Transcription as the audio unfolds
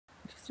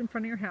in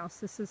front of your house.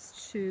 This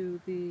is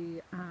to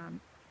the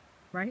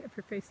right if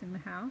you're facing the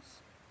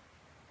house.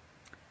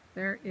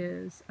 There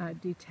is a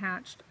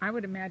detached, I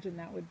would imagine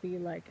that would be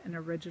like an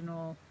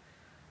original,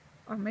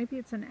 or maybe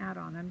it's an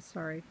add-on, I'm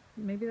sorry.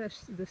 Maybe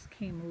this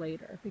came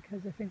later,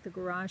 because I think the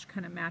garage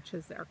kind of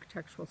matches the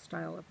architectural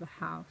style of the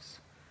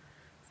house.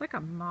 It's like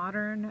a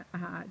modern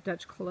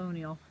Dutch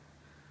colonial.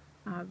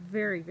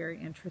 Very, very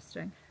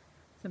interesting.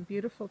 Some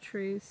beautiful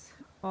trees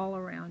all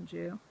around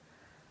you.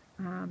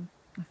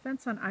 A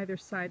fence on either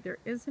side. There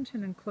isn't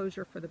an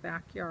enclosure for the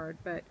backyard,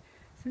 but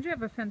since you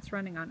have a fence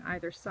running on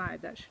either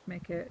side, that should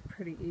make it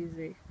pretty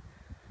easy.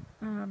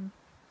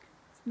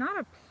 It's not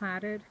a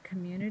platted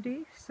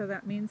community, so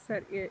that means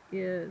that it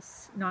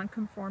is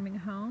non-conforming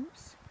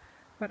homes,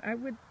 but I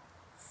would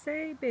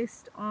say,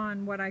 based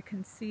on what I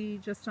can see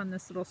just on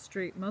this little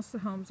street, most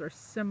of the homes are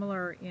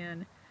similar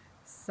in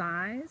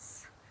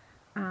size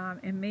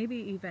and maybe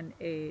even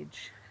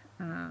age.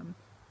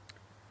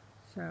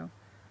 So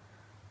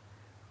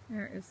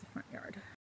there is the front yard.